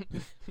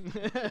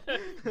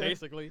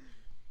 basically.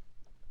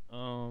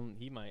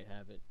 He might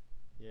have it.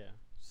 Yeah.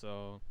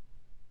 So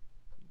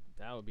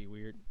that would be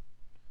weird.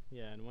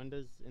 Yeah, and when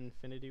does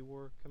Infinity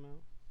War come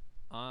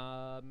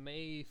out?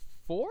 May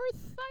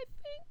 4th, I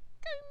think.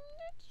 I'm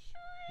not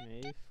sure.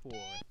 May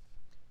 4th.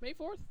 May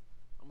 4th.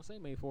 I'm gonna say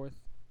May 4th.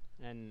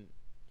 And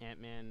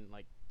Ant-Man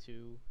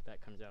 2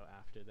 that comes out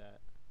after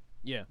that.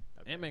 Yeah.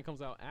 Okay. Ant-Man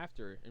comes out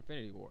after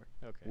Infinity War.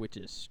 Okay. Which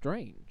is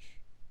strange.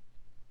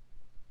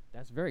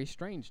 That's very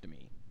strange to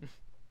me.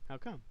 How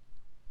come?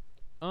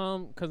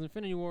 'Cause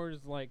Infinity War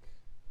is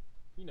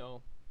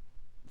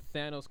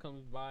Thanos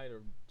comes by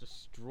to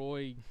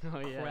destroy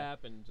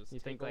crap and just you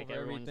take think over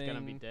everyone's everything.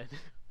 gonna be dead?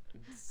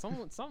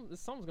 Someone's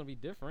gonna be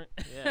different.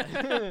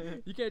 Yeah.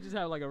 You can't just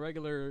have like a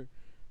regular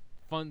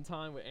fun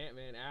time with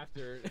Ant-Man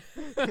after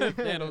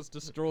Thanos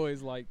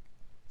destroys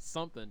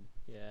something.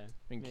 Yeah.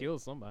 And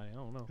kills somebody. I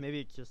don't know. Maybe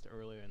it's just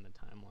earlier in the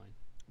timeline.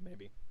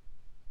 Maybe.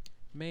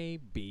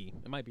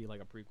 It might be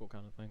like a prequel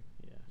kind of thing.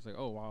 Yeah. It's like,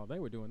 oh, while they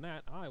were doing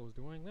that, I was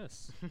doing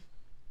this.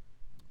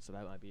 So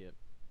that might be it.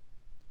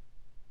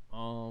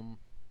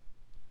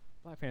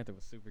 Black Panther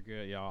was super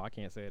good, y'all. I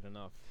can't say it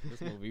enough. This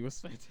movie was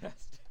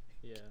fantastic.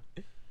 Yeah.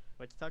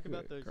 Let's talk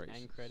about those Good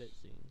end credit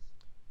scenes.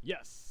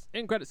 Yes.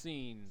 End credit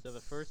scenes. So the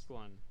first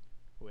one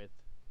with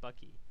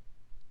Bucky,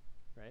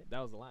 right? That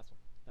was the last one.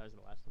 That was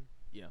the last one?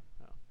 Yeah.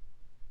 Oh.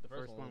 The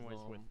first one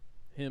was with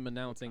him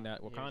announcing that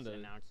he was Wakanda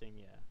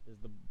announcing, is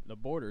the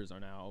borders are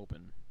now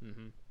open.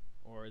 Mm-hmm.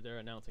 Or they're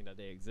announcing that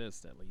they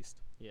exist at least.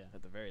 Yeah.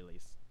 At the very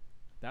least.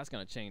 That's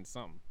gonna change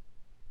something.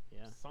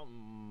 Yeah.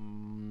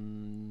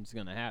 Something's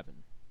gonna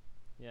happen.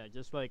 Yeah,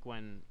 just like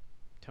when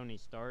Tony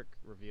Stark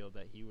revealed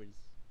that he was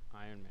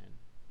Iron Man.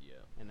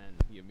 Yeah. And then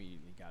he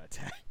immediately got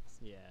attacked.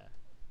 Yeah.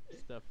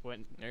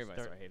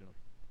 Everybody started hating him.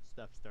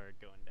 Stuff started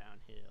going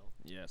downhill.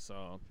 Yeah,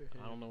 so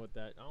I don't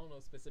know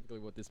specifically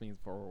what this means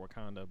for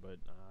Wakanda, but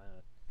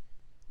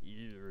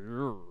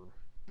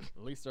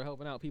at least they're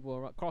helping out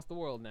people across the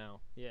world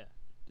now. Yeah.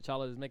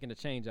 T'Challa is making a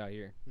change out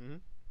here.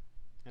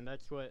 And that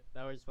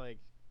was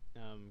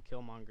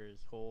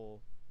Killmonger's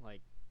whole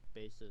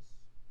basis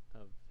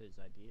of his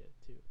idea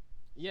too.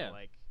 Yeah.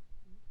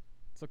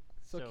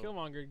 So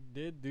Killmonger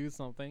did do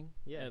something.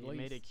 Yeah, he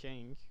made a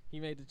change. He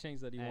made the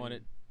change that he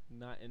wanted,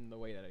 not in the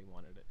way that he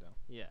wanted it though.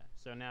 Yeah.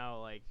 So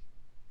now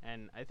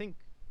and I think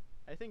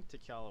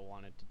T'Challa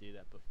wanted to do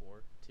that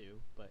before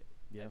too, but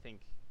yeah.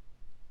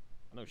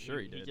 I know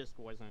Shuri did. He just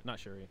wasn't. Not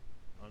Shuri.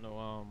 I don't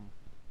know.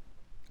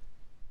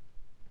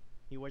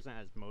 He wasn't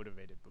as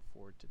motivated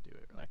before to do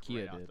it.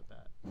 Nakia right off did. the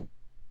bat.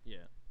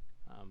 Yeah.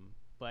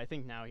 But I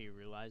think now he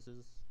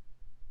realizes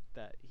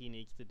that he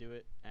needs to do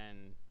it,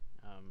 and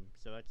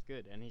so that's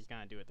good, and he's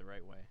gonna do it the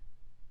right way.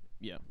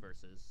 Yeah.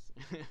 Versus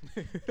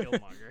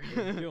Killmonger,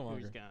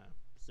 Killmonger. who's gonna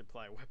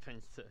supply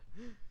weapons to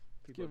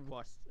people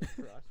across the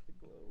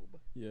globe.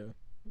 Yeah.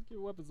 Let's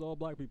give weapons to all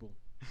black people.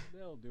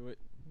 They'll do it.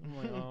 I'm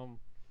like,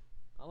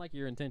 I like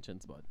your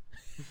intentions, but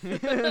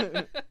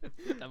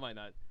that might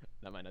not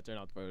turn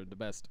out for the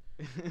best.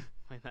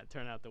 Might not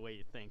turn out the way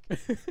you think.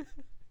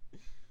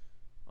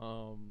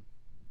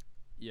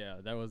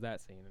 Yeah, that was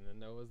that scene, and then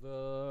there was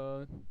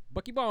the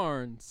Bucky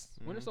Barnes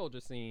Winter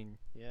Soldier scene.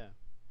 Yeah.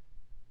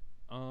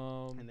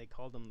 And they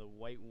called him the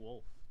White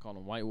Wolf. Called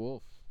him White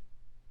Wolf.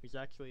 Who's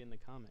actually in the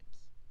comics.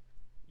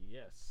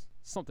 Yes.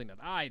 Something that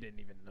I didn't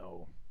even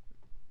know.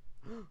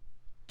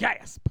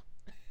 Gasp!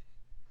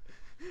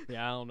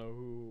 Yeah, I don't know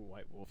who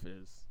White Wolf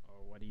is,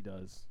 or what he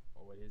does,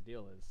 or what his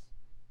deal is.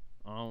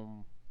 I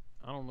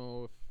don't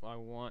know if I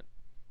want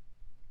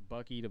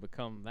Bucky to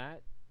become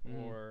that,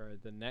 or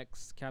the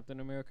next Captain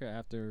America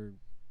after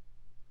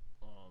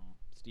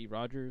Steve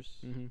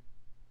Rogers.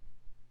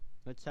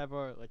 Let's have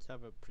a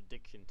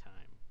prediction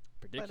time.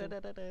 Prediction.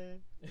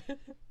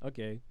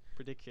 Okay.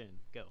 Prediction.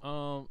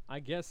 Go. I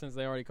guess since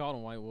they already called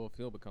him White Wolf,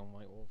 he'll become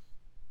White Wolf,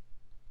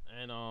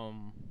 and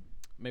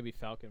maybe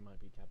Falcon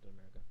might be Captain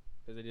America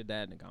because they did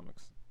that in the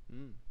comics.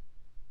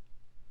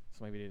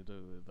 So maybe they'll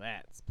do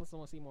that. Plus, I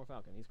want to see more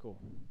Falcon. He's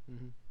cool. I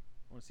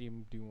want to see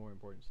him do more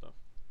important stuff.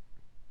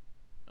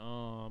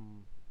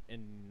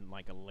 In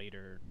a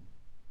later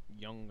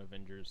Young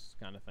Avengers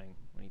kind of thing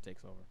when he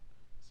takes over.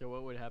 So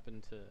what would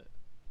happen to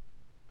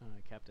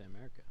Captain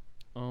America?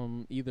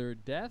 Either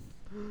death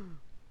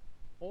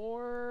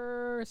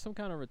or some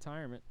kind of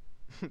retirement.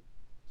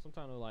 Some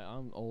kind of like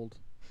I'm old.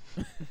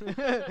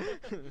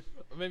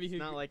 Maybe It's he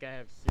not like I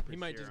have super he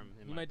might just- serum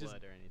in he my might just-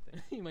 blood or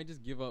anything. he might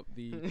just give up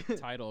the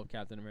title of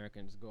Captain America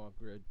and just go off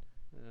grid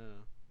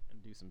Oh.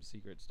 and do some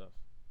secret stuff.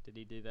 Did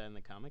he do that in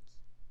the comics?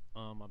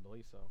 I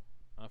believe so.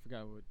 I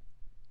forgot what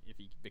if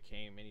he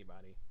became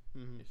anybody.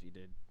 Mm-hmm. If he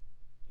did,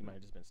 he might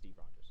have just been Steve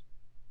Rogers,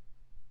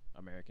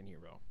 American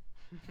hero.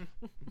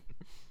 So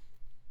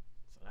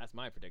that's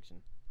my prediction.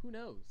 Who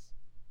knows?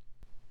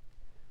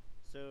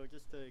 So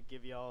just to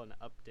give y'all an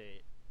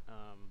update,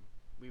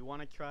 we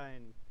want to try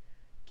and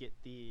get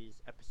these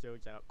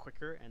episodes out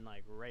quicker and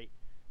like right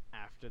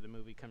after the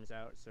movie comes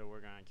out. So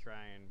we're gonna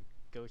try and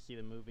go see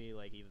the movie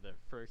like either the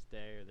first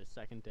day or the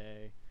second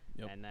day,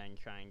 Yep. and then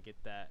try and get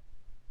that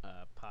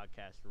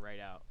podcast right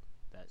out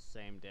that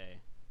same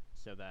day,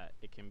 so that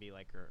it can be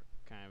like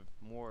a kind of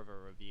more of a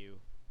review,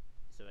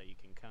 so that you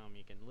can come,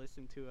 you can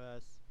listen to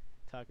us,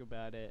 talk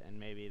about it, and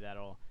maybe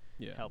that'll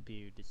help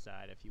you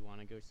decide if you want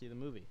to go see the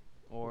movie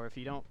or if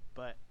you don't.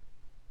 But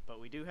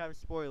we do have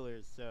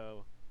spoilers,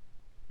 so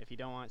if you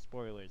don't want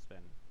spoilers,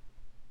 then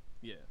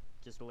Yeah.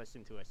 just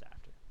listen to us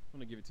after. I'm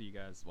gonna give it to you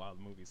guys while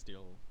the movie's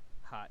still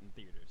hot in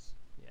theaters.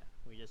 Yeah,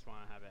 we just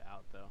want to have it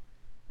out though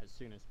as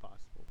soon as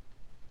possible.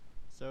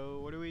 So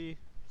what are we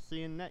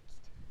seeing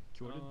next,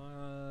 Jordan?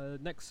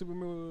 Next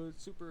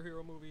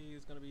superhero movie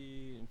is gonna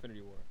be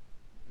Infinity War.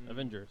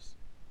 Avengers.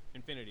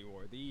 Infinity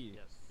War. The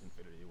Yes.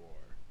 Infinity War.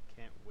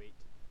 Can't wait.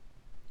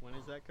 When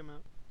does that come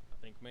out? I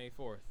think May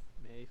 4th.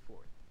 May 4th. All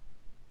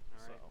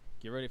right. So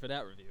get ready for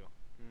that review.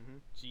 Mm-hmm.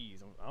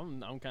 Jeez,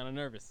 I'm kind of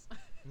nervous.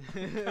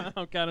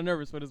 I'm kind of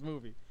nervous for this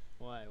movie.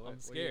 Why? What, I'm what are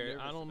you scared.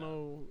 nervous I don't about?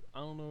 know. I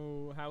don't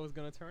know how it's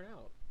gonna turn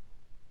out.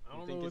 I You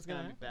don't think know it's what's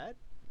gonna be happen. bad?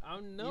 I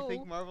don't know. You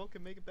think Marvel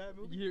can make a bad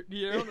movie?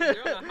 You're on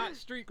a hot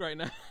streak right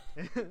now.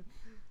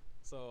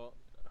 So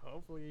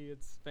hopefully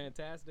it's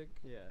fantastic.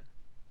 Yeah.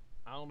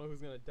 I don't know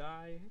who's gonna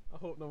die. I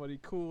hope nobody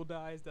cool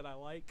dies that I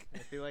like. I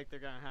feel like they're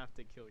gonna have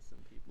to kill some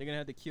people. They're gonna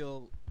have to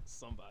kill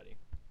somebody.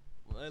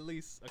 Well, at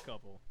least a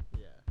couple.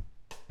 Yeah.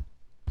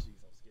 Jeez,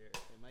 I'm scared.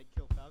 They might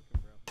kill Falcon,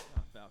 bro.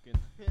 Not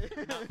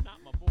Falcon. not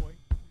my boy.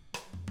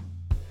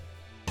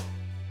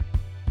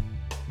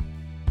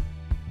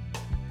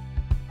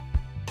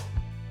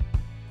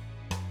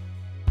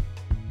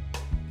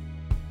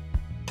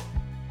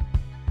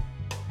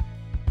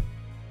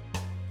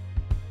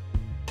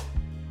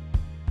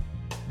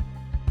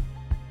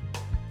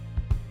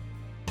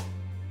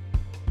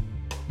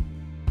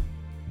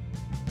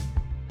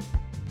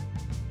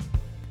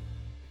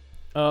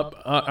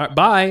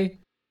 Bye.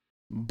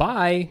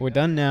 Bye. We're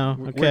done now.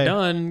 We're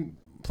done.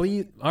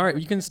 Please. All right,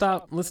 you can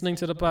stop listening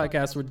to the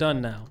podcast. We're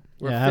done now.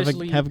 We're have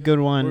a good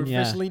one. We're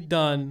officially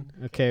done.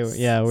 Okay.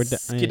 Yeah, we're done.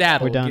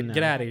 Skedaddle. We're done.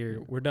 Get out of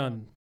here. We're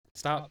done.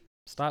 Stop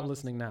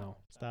listening now.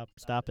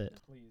 Stop it.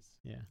 Please.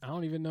 Yeah. I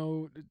don't even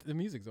know the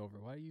music's over.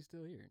 Why are you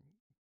still here?